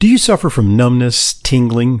you suffer from numbness,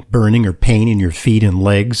 tingling, burning, or pain in your feet and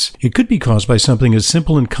legs? It could be caused by something as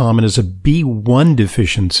simple and common as a B1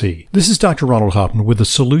 deficiency. This is Dr. Ronald Hoffman with a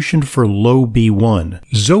solution for low B1,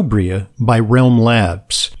 Zobria by Realm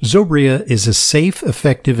Labs. Zobria is a safe,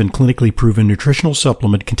 effective, and clinically proven nutritional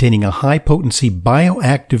supplement containing a high-potency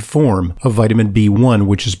bioactive form of vitamin B1,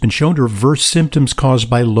 which has been shown to reverse symptoms caused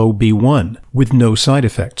by low B1 with no side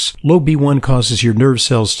effects. Low B1 causes your nerve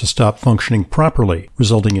cells to stop functioning properly,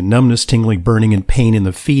 resulting in numbness, tingling, burning, and pain in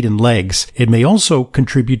the feet and legs. It may also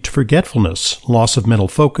contribute to forgetfulness, loss of mental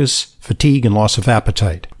focus, fatigue, and loss of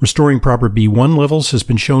appetite. Restoring proper B1 levels has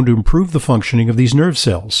been shown to improve the functioning of these nerve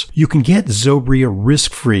cells. You can get Zobria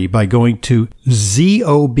risk-free by going to zobria.com.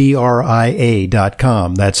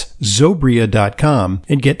 That's zobria.com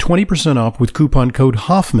and get 20% off with coupon code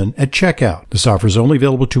Hoffman at checkout. This offer is only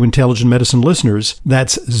available to Intelligent Medicine listeners.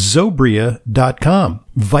 That's zobria.com.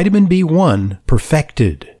 Vitamin B1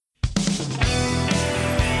 perfected.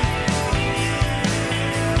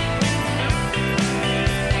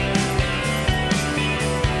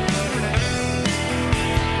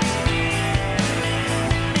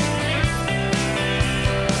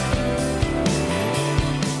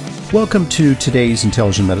 Welcome to today's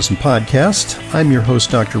Intelligent Medicine Podcast. I'm your host,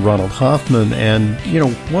 Dr. Ronald Hoffman, and,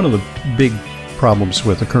 one of the big problems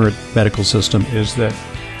with the current medical system is that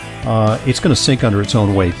it's going to sink under its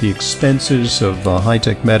own weight. The expenses of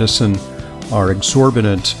high-tech medicine are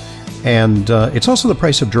exorbitant, and it's also the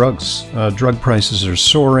price of drugs. Drug prices are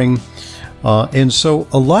soaring, and so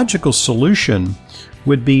a logical solution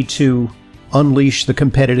would be to unleash the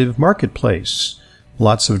competitive marketplace.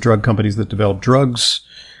 Lots of drug companies that develop drugs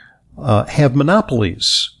have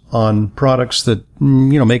monopolies on products that,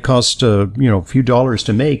 may cost, a few dollars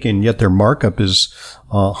to make, and yet their markup is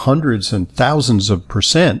hundreds and thousands of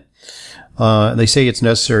percent. They say it's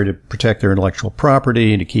necessary to protect their intellectual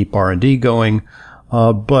property and to keep R&D going.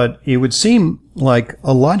 But it would seem like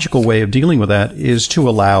a logical way of dealing with that is to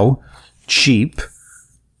allow cheap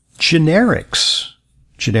generics.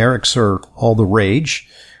 Generics are all the rage.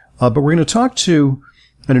 But we're going to talk to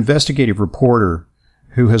an investigative reporter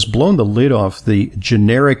who has blown the lid off the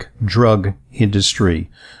generic drug industry.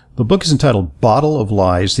 The book is entitled Bottle of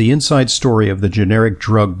Lies, The Inside Story of the Generic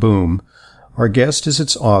Drug Boom. Our guest is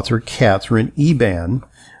its author, Catherine Eban.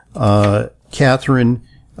 Catherine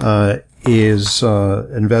is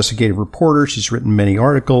an investigative reporter. She's written many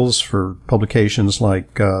articles for publications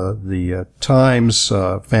like the Times,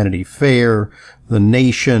 Vanity Fair, The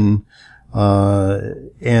Nation,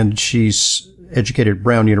 and she's educated at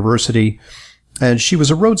Brown University. And she was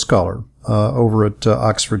a Rhodes Scholar over at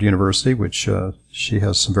Oxford University, which she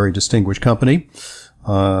has some very distinguished company.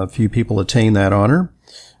 Few people attain that honor.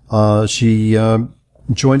 She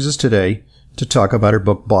joins us today to talk about her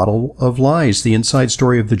book, Bottle of Lies, The Inside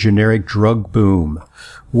Story of the Generic Drug Boom.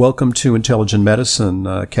 Welcome to Intelligent Medicine,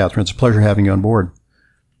 Catherine. It's a pleasure having you on board.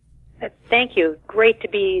 Thank you. Great to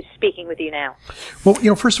be speaking with you now.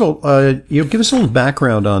 Well, first of all, give us a little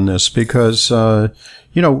background on this because,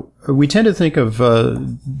 we tend to think of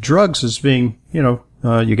drugs as being,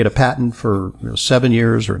 you get a patent for 7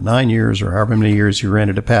 years or 9 years or however many years you're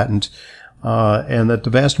granted a patent, and that the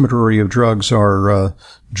vast majority of drugs are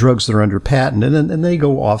drugs that are under patent, and then they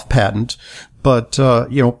go off patent. But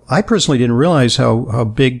I personally didn't realize how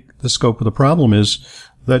big the scope of the problem is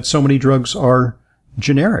that so many drugs are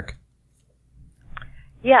generic.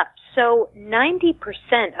 Yeah, so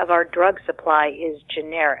 90% of our drug supply is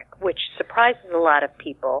generic, which surprises a lot of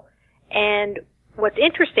people. And what's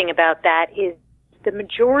interesting about that is the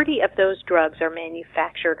majority of those drugs are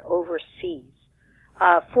manufactured overseas.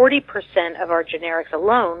 40% of our generics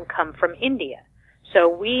alone come from India. So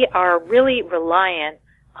we are really reliant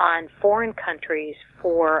on foreign countries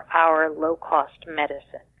for our low-cost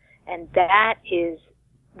medicine. And that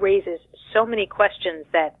raises so many questions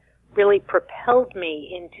that really propelled me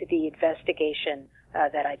into the investigation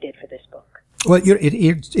that I did for this book. Well,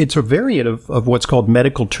 it's a variant of what's called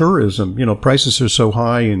medical tourism. Prices are so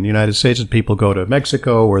high in the United States that people go to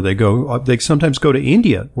Mexico, or they sometimes go to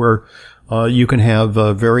India, where you can have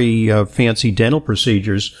very fancy dental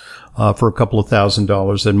procedures for a couple of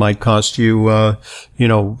 $1,000s that might cost you,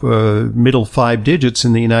 middle 5 digits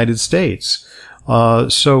in the United States.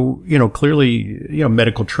 So, clearly,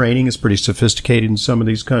 medical training is pretty sophisticated in some of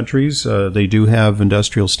these countries. They do have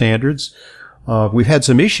industrial standards. We've had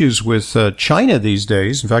some issues with China these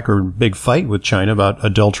days. In fact, we're in a big fight with China about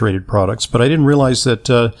adulterated products, but I didn't realize that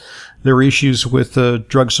there are issues with the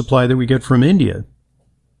drug supply that we get from India.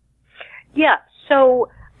 Yeah. So,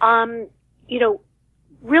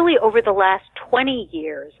 really over the last 20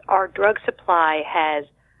 years, our drug supply has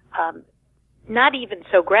not even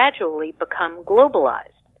so gradually, become globalized.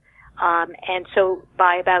 And so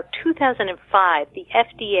by about 2005, the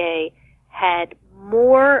FDA had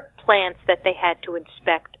more plants that they had to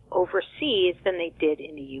inspect overseas than they did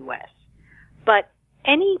in the U.S. But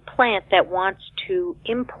any plant that wants to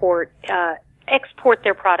export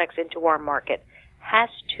their products into our market has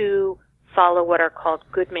to follow what are called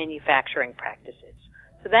good manufacturing practices.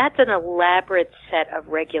 So that's an elaborate set of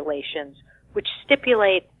regulations which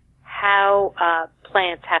stipulate how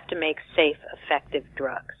plants have to make safe, effective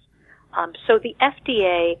drugs. So the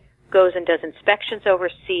FDA goes and does inspections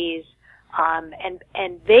overseas,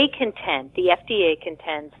 and they contend, the FDA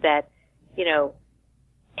contends that, you know,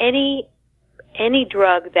 any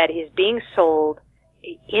drug that is being sold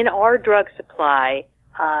in our drug supply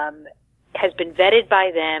has been vetted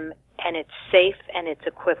by them, and it's safe and it's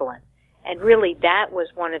equivalent. And really, that was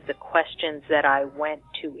one of the questions that I went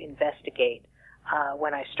to investigate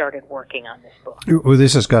when I started working on this book. Well,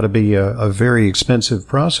 this has got to be a very expensive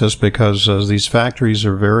process because these factories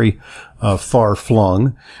are very far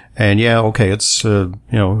flung. And yeah, okay, it's you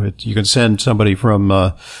can send somebody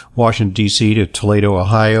from Washington D.C. to Toledo,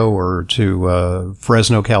 Ohio, or to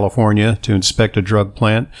Fresno, California, to inspect a drug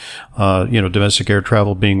plant. Domestic air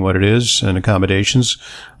travel being what it is, and accommodations.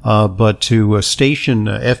 But to station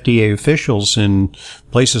FDA officials in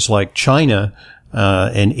places like China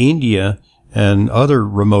and India and other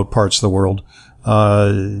remote parts of the world,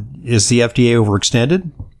 is the FDA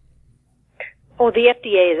overextended? Oh, the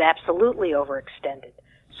FDA is absolutely overextended.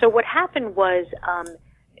 So what happened was,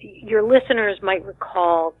 your listeners might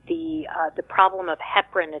recall the problem of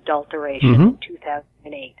heparin adulteration in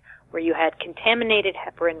 2008, where you had contaminated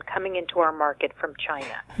heparin coming into our market from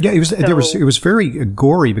China. Yeah, it was very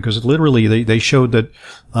gory because literally they showed that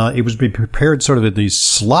it was being prepared sort of in these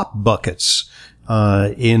slop buckets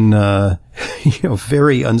in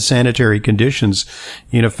very unsanitary conditions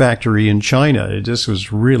in a factory in China. It just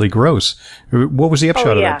was really gross. What was the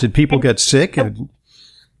upshot of that? Did people get sick?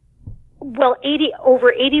 Well,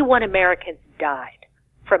 over 81 Americans died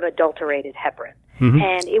from adulterated heparin.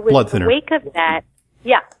 And it was in the wake of that.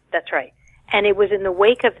 Yeah, that's right. And it was in the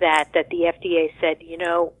wake of that the FDA said,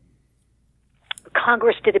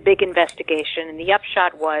 Congress did a big investigation, and the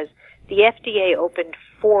upshot was the FDA opened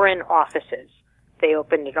foreign offices. They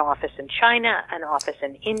opened an office in China,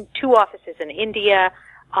 two offices in India,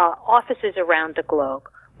 offices around the globe,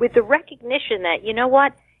 with the recognition that,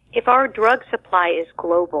 if our drug supply is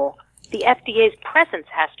global, the FDA's presence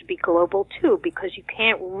has to be global too, because you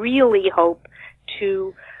can't really hope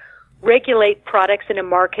to regulate products in a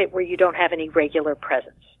market where you don't have any regular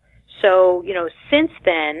presence. So, since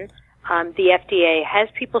then, the FDA has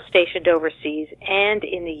people stationed overseas and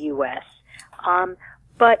in the U.S.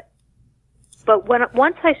 But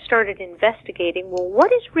once I started investigating,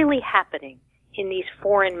 what is really happening in these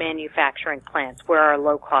foreign manufacturing plants where our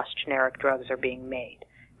low-cost generic drugs are being made,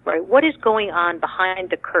 right? What is going on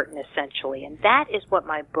behind the curtain, essentially? And that is what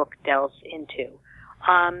my book delves into.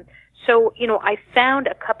 I found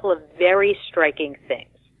a couple of very striking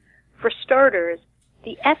things. For starters,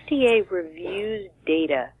 the FDA reviews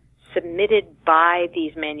data submitted by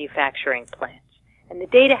these manufacturing plants. And the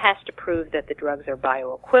data has to prove that the drugs are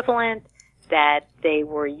bioequivalent, that they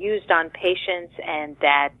were used on patients, and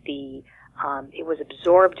that it was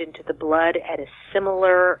absorbed into the blood at a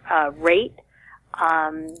similar rate.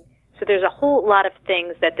 So there's a whole lot of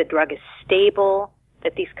things that the drug is stable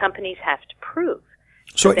that these companies have to prove.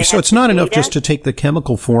 So it's not enough just to take the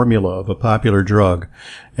chemical formula of a popular drug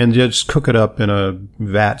and just cook it up in a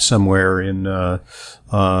vat somewhere in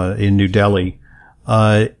New Delhi.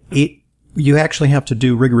 You actually have to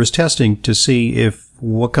do rigorous testing to see if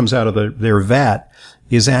what comes out of their vat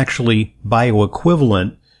is actually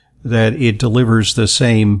bioequivalent, that it delivers the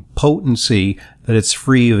same potency, that it's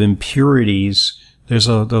free of impurities. There's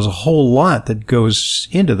a whole lot that goes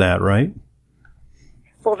into that, right?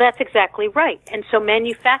 Well, that's exactly right. And so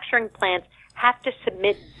manufacturing plants have to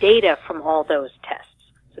submit data from all those tests.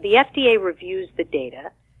 So the FDA reviews the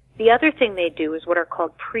data. The other thing they do is what are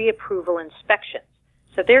called pre-approval inspections.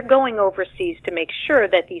 So they're going overseas to make sure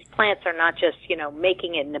that these plants are not just,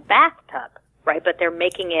 making it in a bathtub, right? But they're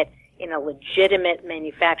making it in a legitimate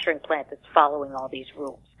manufacturing plant that's following all these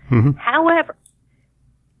rules. However,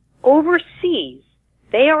 overseas,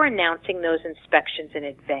 they are announcing those inspections in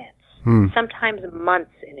advance. Sometimes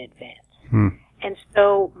months in advance. And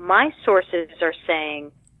so my sources are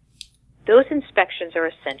saying those inspections are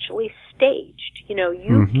essentially staged.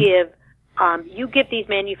 You give these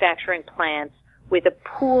manufacturing plants with a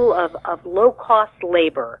pool of low-cost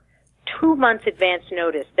labor 2 months advance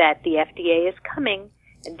notice that the FDA is coming,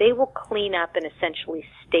 and they will clean up and essentially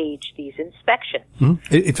stage these inspections.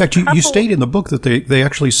 Mm-hmm. In fact, you state in the book that they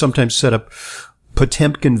actually sometimes set up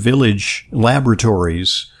Potemkin village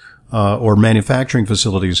laboratories or manufacturing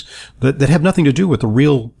facilities that have nothing to do with the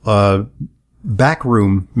real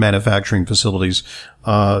backroom manufacturing facilities.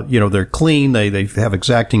 They're clean, they have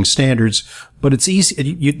exacting standards, but it's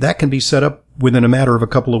easy. That can be set up within a matter of a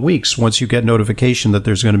couple of weeks once you get notification that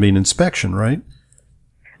there's going to be an inspection, right?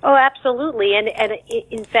 Oh, absolutely. And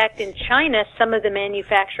in fact, in China, some of the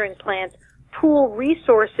manufacturing plants pool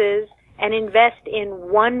resources and invest in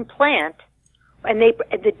one plant, and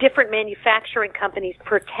the different manufacturing companies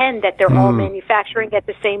pretend that they're all manufacturing at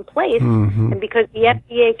the same place, and because the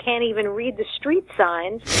FDA can't even read the street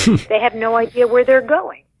signs, they have no idea where they're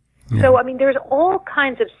going. Yeah. So, I mean, there's all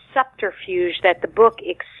kinds of subterfuge that the book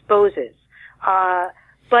exposes.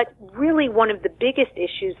 But really one of the biggest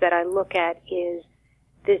issues that I look at is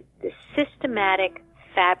the systematic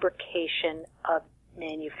fabrication of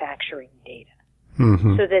manufacturing data.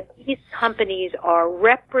 So that these companies are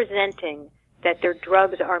representing that their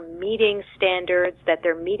drugs are meeting standards, that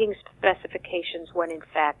they're meeting specifications when in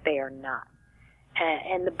fact they are not.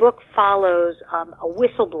 And the book follows a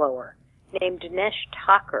whistleblower named Dinesh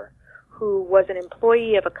Thakur, who was an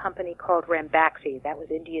employee of a company called Ranbaxy. That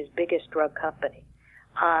was India's biggest drug company.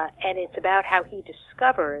 And it's about how he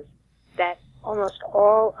discovers that almost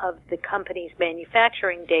all of the company's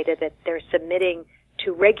manufacturing data that they're submitting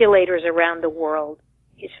to regulators around the world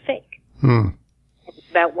is fake. It's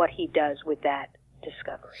about what he does with that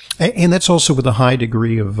discovery. And that's also with a high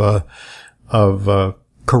degree of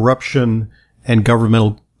corruption and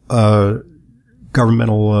governmental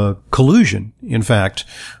collusion, in fact,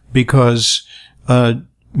 because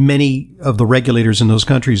many of the regulators in those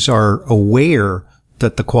countries are aware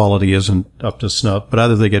that the quality isn't up to snuff, but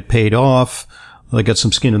either they get paid off, they get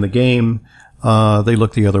some skin in the game, they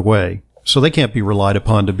look the other way. So they can't be relied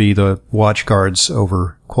upon to be the watchguards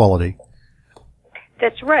over quality.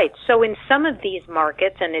 That's right. So in some of these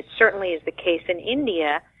markets, and it certainly is the case in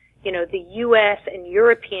India, the U.S. and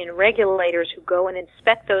European regulators who go and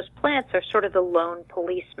inspect those plants are sort of the lone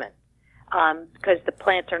policemen, because the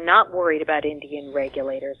plants are not worried about Indian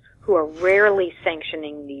regulators who are rarely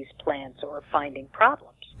sanctioning these plants or finding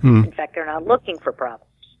problems. In fact, they're not looking for problems.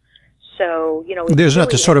 So, there's not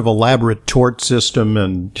this sort of elaborate tort system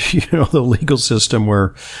and, the legal system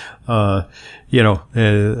where, a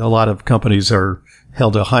lot of companies are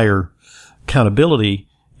held to higher accountability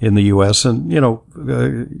in the U.S.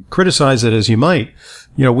 and, criticize it as you might.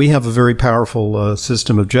 We have a very powerful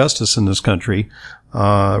system of justice in this country.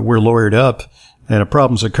 We're lawyered up, and if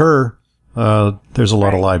problems occur, there's a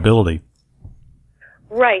lot of liability.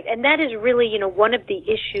 Right, and that is really, one of the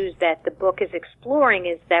issues that the book is exploring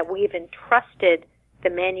is that we've entrusted the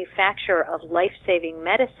manufacture of life-saving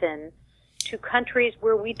medicine to countries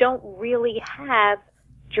where we don't really have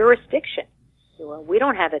jurisdiction. We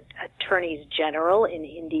don't have attorneys general in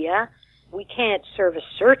India. We can't serve a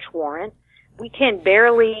search warrant. We can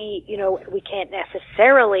barely, we can't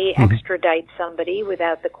necessarily extradite somebody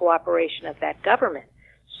without the cooperation of that government.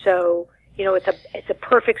 So, it's a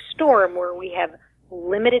perfect storm where we have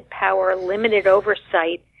limited power, limited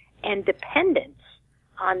oversight, and dependence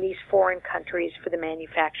on these foreign countries for the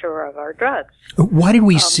manufacture of our drugs. Why did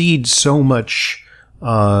we cede so much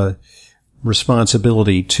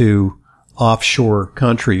responsibility to offshore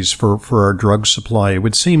countries for our drug supply? It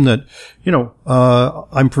would seem that,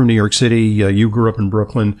 I'm from New York City, you grew up in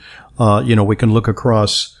Brooklyn, we can look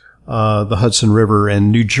across the Hudson River, and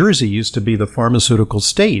New Jersey used to be the pharmaceutical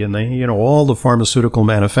state, and they, all the pharmaceutical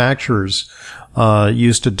manufacturers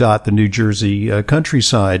used to dot the New Jersey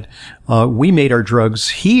countryside. We made our drugs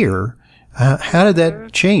here. How did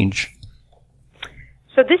that change?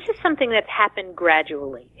 So this is something that happened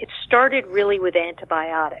gradually. It started really with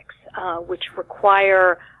antibiotics, which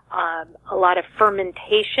require a lot of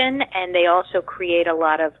fermentation, and they also create a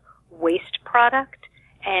lot of waste product.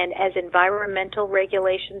 And as environmental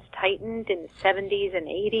regulations tightened in the 70s and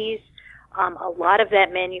 80s, a lot of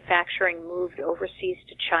that manufacturing moved overseas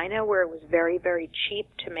to China, where it was very, very cheap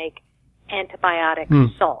to make antibiotic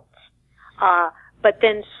salts. But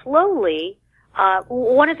then slowly,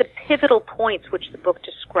 one of the pivotal points which the book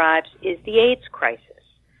describes is the AIDS crisis,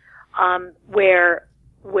 where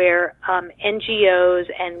NGOs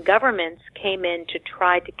and governments came in to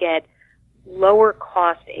try to get lower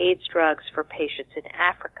cost AIDS drugs for patients in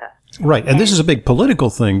Africa. Right. And this is a big political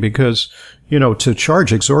thing because, to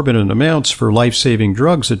charge exorbitant amounts for life-saving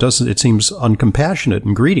drugs, it seems uncompassionate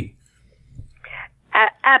and greedy.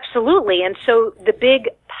 Absolutely. And so the big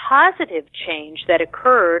positive change that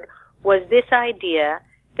occurred was this idea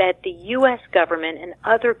that the U.S. government and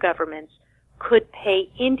other governments could pay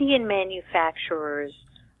Indian manufacturers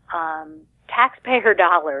taxpayer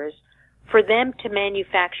dollars for them to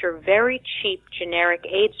manufacture very cheap generic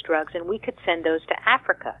AIDS drugs, and we could send those to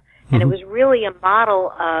Africa. And it was really a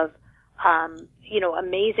model of,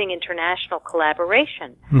 amazing international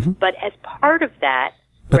collaboration. But as part of that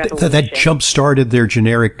revolution, that jump-started their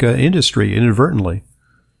generic industry inadvertently.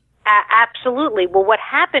 Absolutely. Well, what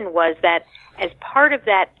happened was that as part of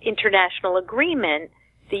that international agreement,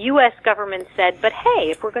 the U.S. government said, but hey,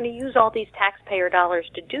 if we're going to use all these taxpayer dollars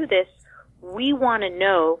to do this, we want to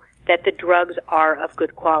know that the drugs are of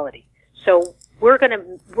good quality. So we're going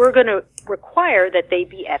to require that they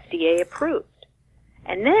be FDA approved.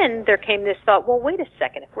 And then there came this thought, well, wait a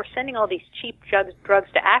second. If we're sending all these cheap drugs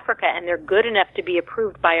to Africa and they're good enough to be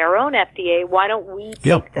approved by our own FDA, why don't we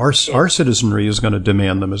take them? Our citizenry is going to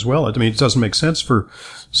demand them as well. I mean, it doesn't make sense for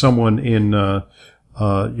someone in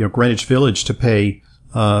Greenwich Village to pay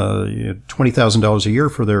 $20,000 a year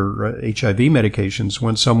for their HIV medications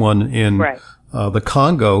when someone in the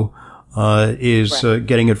Congo is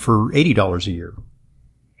getting it for $80 a year.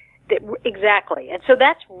 Exactly. And so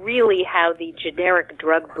that's really how the generic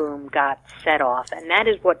drug boom got set off, and that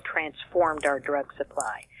is what transformed our drug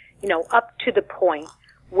supply. Up to the point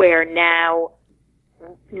where now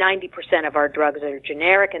 90% of our drugs are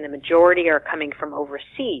generic and the majority are coming from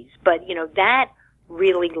overseas. But, that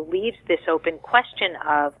really leaves this open question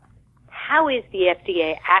of how is the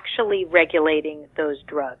FDA actually regulating those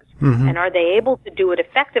drugs? And are they able to do it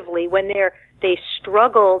effectively when they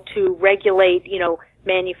struggle to regulate,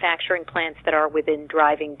 manufacturing plants that are within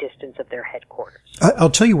driving distance of their headquarters? I'll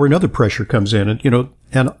tell you where another pressure comes in.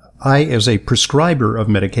 And I, as a prescriber of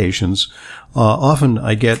medications, often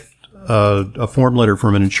I get a form letter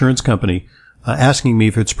from an insurance company asking me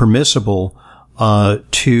if it's permissible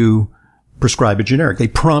to prescribe a generic. They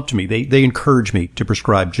prompt me. They encourage me to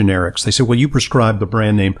prescribe generics. They say, well, you prescribe the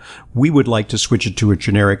brand name. We would like to switch it to a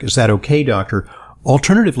generic. Is that okay, doctor?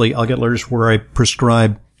 Alternatively, I'll get letters where I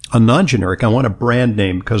prescribe a non-generic. I want a brand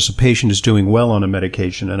name because the patient is doing well on a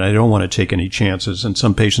medication and I don't want to take any chances. And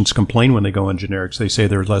some patients complain when they go on generics. They say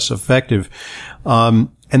they're less effective. And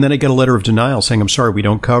then I get a letter of denial saying, I'm sorry, we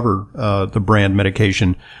don't cover the brand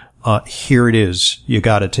medication. Here it is. We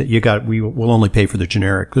will only pay for the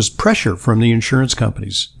generic. There's pressure from the insurance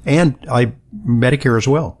companies and Medicare as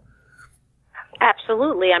well.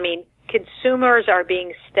 Absolutely. I mean, consumers are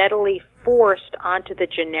being steadily forced onto the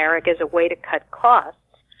generic as a way to cut costs.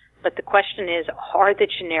 But the question is, are the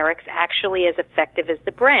generics actually as effective as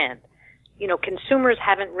the brand? Consumers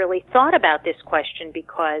haven't really thought about this question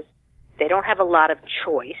because they don't have a lot of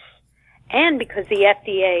choice and because the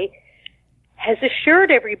FDA has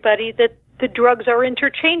assured everybody that the drugs are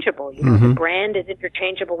interchangeable. The brand is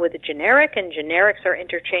interchangeable with the generic and generics are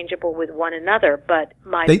interchangeable with one another. But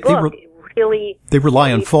they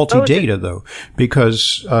rely on faulty data though,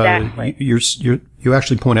 because you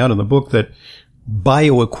actually point out in the book that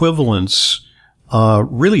bioequivalence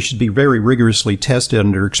really should be very rigorously tested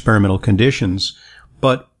under experimental conditions.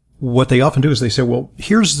 But what they often do is they say, well,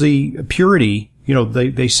 here's the purity.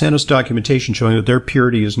 They send us documentation showing that their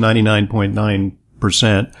purity is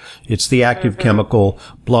 99.9%. It's the active chemical,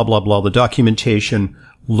 blah, blah, blah. The documentation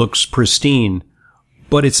looks pristine,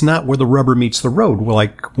 but it's not where the rubber meets the road,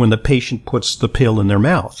 like when the patient puts the pill in their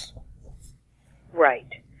mouth. Right.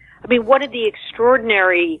 I mean, one of the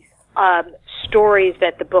extraordinary stories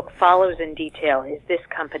that the book follows in detail is this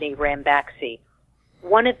company, Ranbaxy.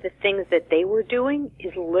 One of the things that they were doing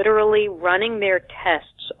is literally running their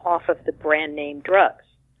tests off of the brand name drugs.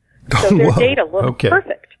 So their data looked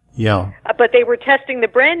perfect. Yeah. But they were testing the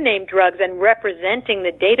brand name drugs and representing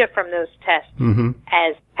the data from those tests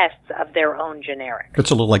as tests of their own generic.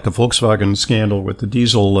 It's a little like the Volkswagen scandal with the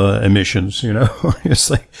diesel emissions, It's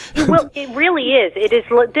like well, it really is.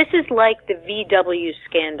 This is like the VW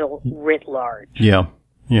scandal writ large. Yeah.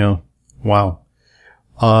 Wow.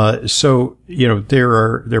 So, there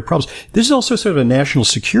are problems. This is also sort of a national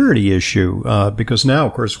security issue, because now,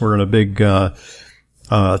 of course, we're in a big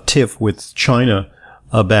tiff with China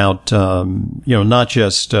about, not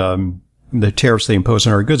just, the tariffs they impose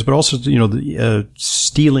on our goods, but also, the,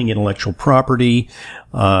 stealing intellectual property,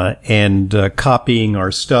 and, copying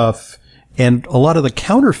our stuff. And a lot of the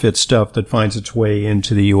counterfeit stuff that finds its way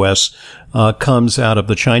into the U.S., comes out of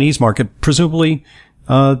the Chinese market. Presumably,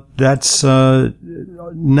 that's,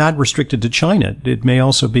 not restricted to China. It may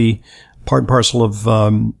also be part and parcel of,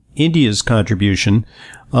 India's contribution.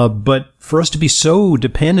 But for us to be so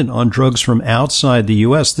dependent on drugs from outside the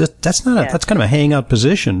U.S., that's kind of a hangout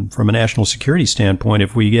position from a national security standpoint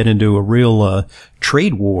if we get into a real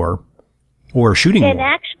trade war. or shooting And more.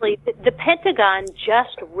 actually, the Pentagon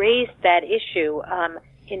just raised that issue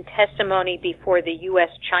in testimony before the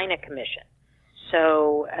U.S.-China Commission.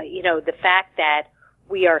 So, the fact that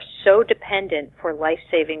we are so dependent for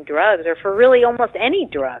life-saving drugs, or for really almost any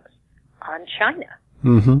drugs, on China.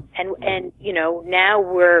 Mm-hmm. And now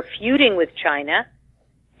we're feuding with China,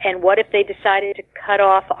 and what if they decided to cut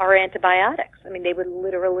off our antibiotics? I mean, they would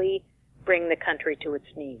literally bring the country to its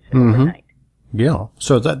knees overnight. Yeah.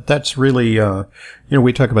 So that's really,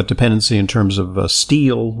 we talk about dependency in terms of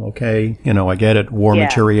steel. Okay. I get it. War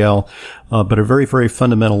material. But at a very, very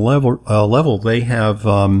fundamental level, they have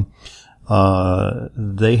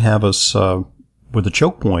us, with a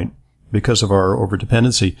choke point because of our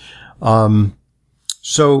overdependency. Now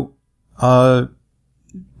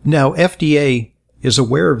FDA is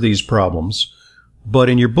aware of these problems, but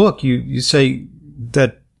in your book, you say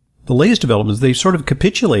that the latest developments, they sort of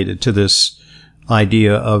capitulated to this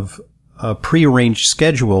idea of prearranged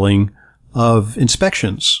scheduling of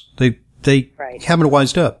inspections. They haven't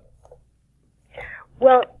wised up.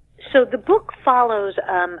 Well, so the book follows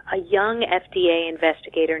a young FDA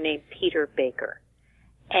investigator named Peter Baker,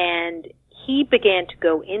 and he began to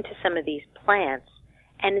go into some of these plants,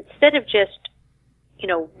 and instead of just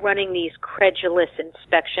running these credulous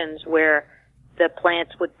inspections where the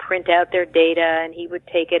plants would print out their data and he would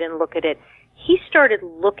take it and look at it, he started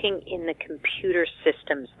looking in the computer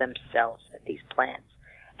systems themselves at these plants.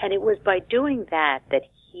 And it was by doing that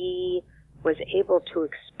he was able to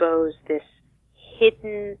expose this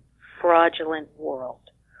hidden, fraudulent world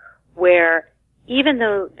where even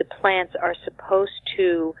though the plants are supposed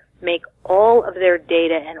to make all of their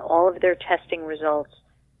data and all of their testing results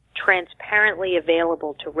transparently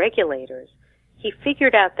available to regulators, he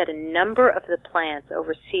figured out that a number of the plants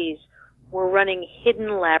overseas were running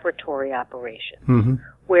hidden laboratory operations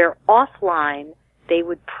where offline they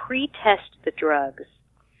would pre-test the drugs,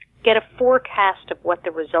 get a forecast of what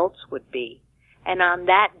the results would be, and on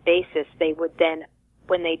that basis they would then,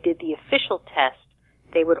 when they did the official test,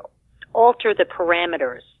 they would alter the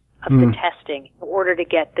parameters of the testing in order to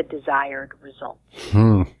get the desired results.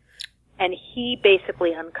 And he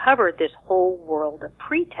basically uncovered this whole world of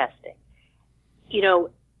pre-testing.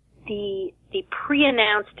 The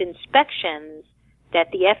pre-announced inspections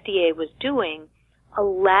that the FDA was doing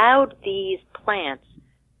allowed these plants,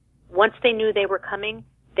 once they knew they were coming,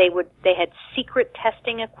 they had secret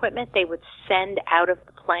testing equipment they would send out of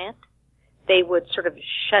the plant. They would sort of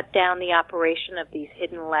shut down the operation of these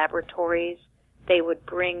hidden laboratories. They would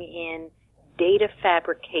bring in data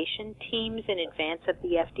fabrication teams in advance of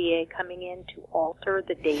the FDA coming in to alter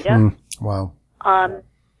the data. Wow.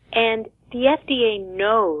 And the FDA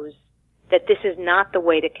knows that this is not the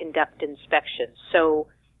way to conduct inspections. So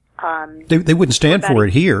they wouldn't stand for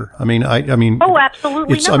it here. I mean, oh,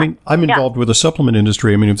 absolutely not. I mean, I'm involved with the supplement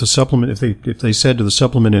industry. I mean, if they said to the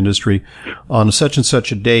supplement industry, on such and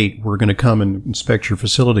such a date, we're going to come and inspect your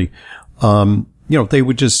facility, they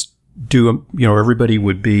would just do, everybody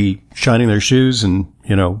would be shining their shoes and,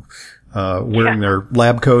 wearing their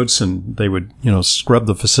lab coats, and they would, scrub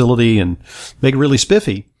the facility and make it really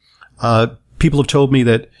spiffy. People have told me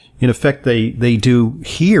that, in effect, they do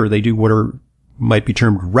what might be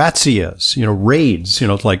termed razzias, raids,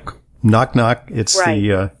 it's like knock, knock. It's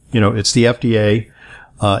it's the FDA.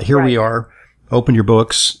 Here we are. Open your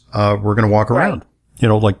books. We're going to walk around,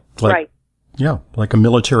 like a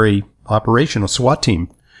military operation, a SWAT team.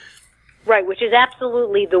 Right, which is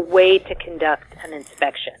absolutely the way to conduct an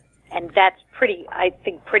inspection. And that's pretty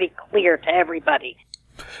clear to everybody.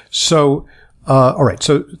 So, all right.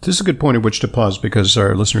 So this is a good point at which to pause because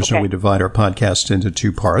our listeners know we divide our podcast into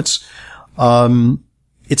two parts.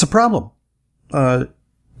 It's a problem.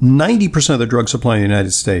 90% of the drug supply in the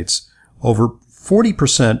United States, over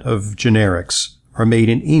 40% of generics are made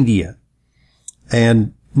in India.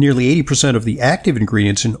 And nearly 80% of the active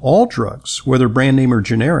ingredients in all drugs, whether brand name or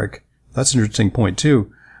generic, that's an interesting point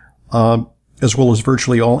too, as well as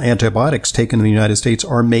virtually all antibiotics taken in the United States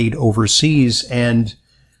are made overseas, and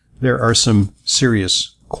there are some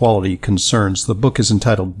serious quality concerns. The book is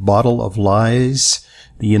entitled Bottle of Lies,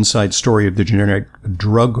 The Inside Story of the Generic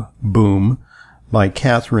Drug Boom by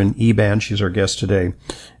Catherine Eban. She's our guest today.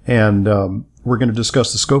 And we're going to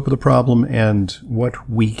discuss the scope of the problem and what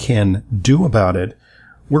we can do about it.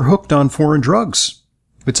 We're hooked on foreign drugs.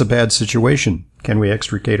 It's a bad situation. Can we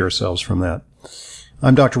extricate ourselves from that?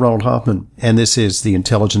 I'm Dr. Ronald Hoffman, and this is the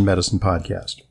Intelligent Medicine Podcast.